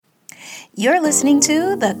You're listening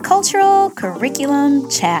to the Cultural Curriculum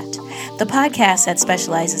Chat, the podcast that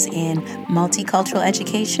specializes in multicultural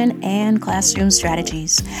education and classroom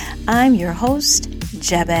strategies. I'm your host,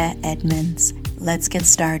 Jebe Edmonds. Let's get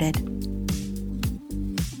started.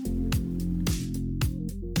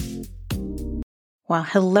 Well,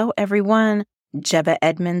 hello everyone. Jebe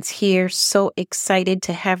Edmonds here. So excited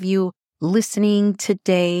to have you listening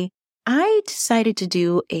today. I decided to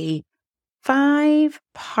do a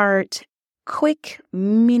 5-part quick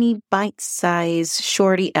mini bite-sized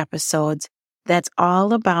shorty episodes that's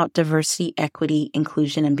all about diversity, equity,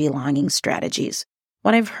 inclusion, and belonging strategies.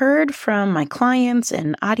 What I've heard from my clients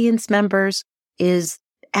and audience members is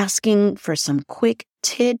asking for some quick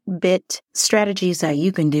tidbit strategies that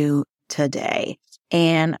you can do today.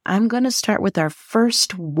 And I'm going to start with our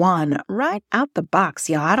first one right out the box,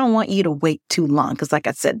 y'all. I don't want you to wait too long because, like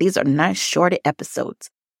I said, these are nice shorty episodes.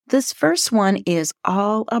 This first one is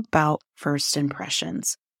all about first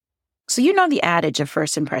impressions. So you know the adage of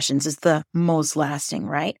first impressions is the most lasting,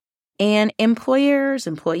 right? And employers,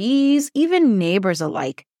 employees, even neighbors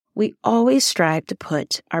alike, we always strive to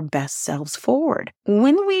put our best selves forward.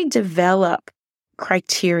 When we develop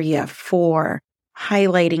criteria for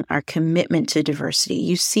highlighting our commitment to diversity,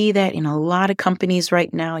 you see that in a lot of companies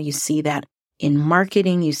right now. You see that in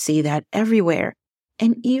marketing. You see that everywhere.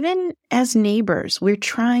 And even as neighbors, we're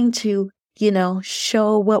trying to,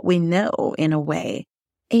 show what we know in a way.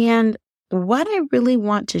 And what I really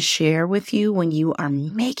want to share with you when you are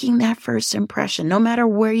making that first impression, no matter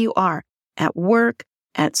where you are, at work,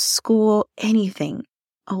 at school, anything,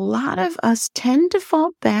 a lot of us tend to fall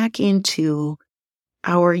back into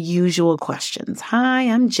our usual questions. Hi,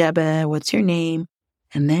 I'm Jebe. What's your name?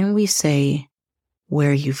 And then we say, where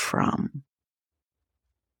are you from?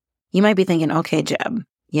 You might be thinking, okay, Jeb,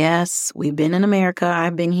 yes, we've been in America.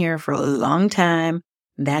 I've been here for a long time.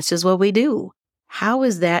 That's just what we do. How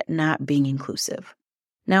is that not being inclusive?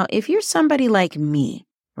 Now, if you're somebody like me,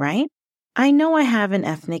 right? I know I have an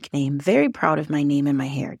ethnic name, very proud of my name and my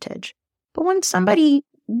heritage. But when somebody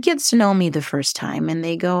gets to know me the first time and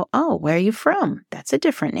they go, oh, where are you from? That's a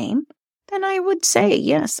different name. Then I would say,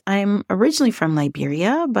 yes, I'm originally from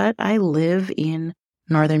Liberia, but I live in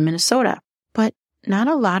northern Minnesota. But not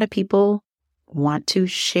a lot of people want to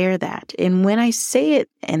share that. And when I say it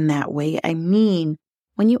in that way, I mean,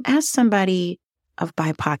 when you ask somebody of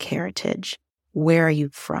BIPOC heritage, where are you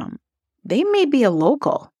from? They may be a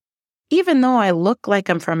local. Even though I look like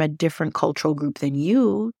I'm from a different cultural group than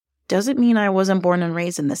you, doesn't mean I wasn't born and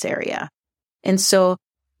raised in this area. And so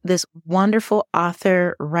this wonderful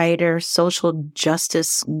author, writer, social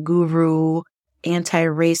justice guru,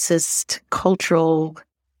 anti-racist, cultural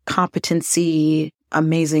competency,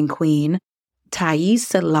 amazing queen, Thais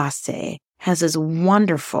Selassie, has this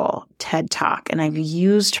wonderful TED Talk. And I've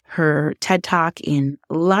used her TED Talk in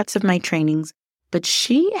lots of my trainings, but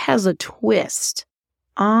she has a twist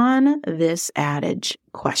on this adage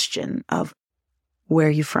question of where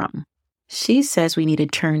are you from? She says we need to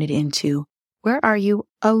turn it into, where are you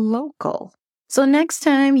a local? So next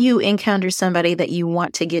time you encounter somebody that you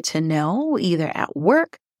want to get to know, either at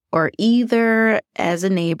work or either as a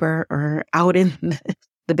neighbor or out in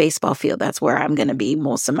the baseball field. That's where I'm going to be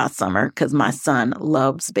most of my summer because my son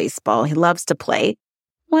loves baseball. He loves to play.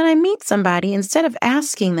 When I meet somebody, instead of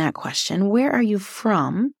asking that question, where are you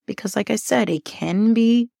from? Because like I said, it can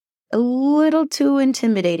be a little too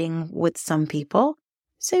intimidating with some people.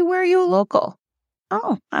 Say, where are you local?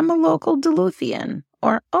 Oh, I'm a local Duluthian.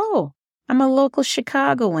 Or, oh, I'm a local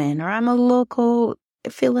Chicagoan. Or I'm a local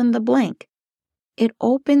fill in the blank. It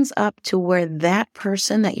opens up to where that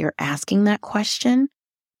person that you're asking that question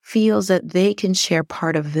feels that they can share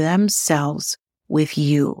part of themselves with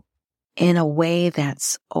you in a way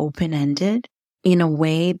that's open-ended, in a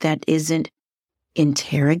way that isn't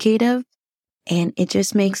interrogative, and it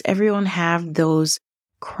just makes everyone have those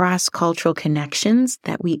cross-cultural connections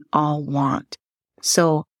that we all want.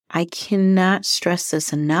 So I cannot stress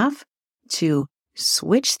this enough to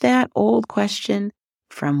switch that old question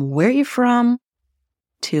from where you're from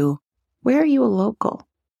to where are you a local?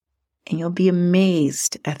 And you'll be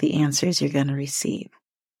amazed at the answers you're going to receive.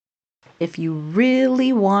 If you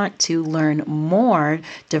really want to learn more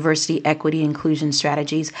diversity, equity, inclusion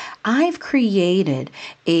strategies, I've created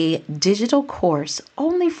a digital course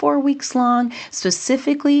only 4 weeks long,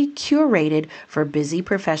 specifically curated for busy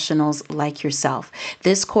professionals like yourself.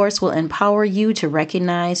 This course will empower you to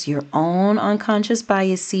recognize your own unconscious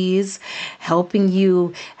biases, helping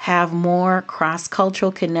you have more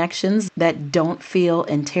cross-cultural connections that don't feel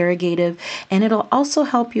interrogative, and it'll also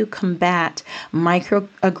help you combat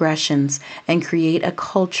microaggressions excellence and create a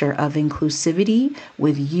culture of inclusivity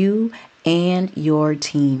with you and your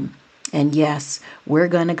team. And yes, we're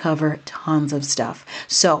going to cover tons of stuff.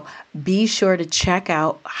 So be sure to check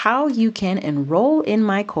out how you can enroll in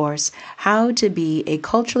my course, How to Be a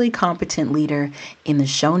Culturally Competent Leader, in the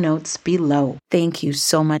show notes below. Thank you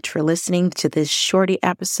so much for listening to this shorty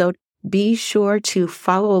episode. Be sure to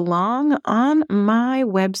follow along on my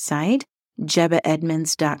website,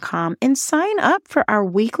 jebaedmonds.com, and sign up for our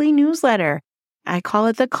weekly newsletter. I call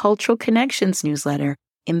it the Cultural Connections newsletter,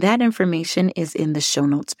 and that information is in the show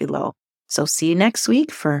notes below. So see you next week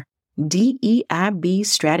for DEIB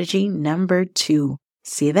strategy number 2.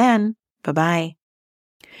 See you then. Bye-bye.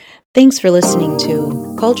 Thanks for listening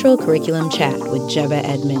to Cultural Curriculum Chat with Jeba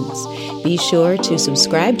Edmonds. Be sure to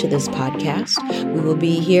subscribe to this podcast. We will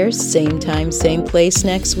be here same time, same place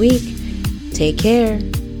next week. Take care.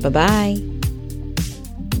 Bye-bye.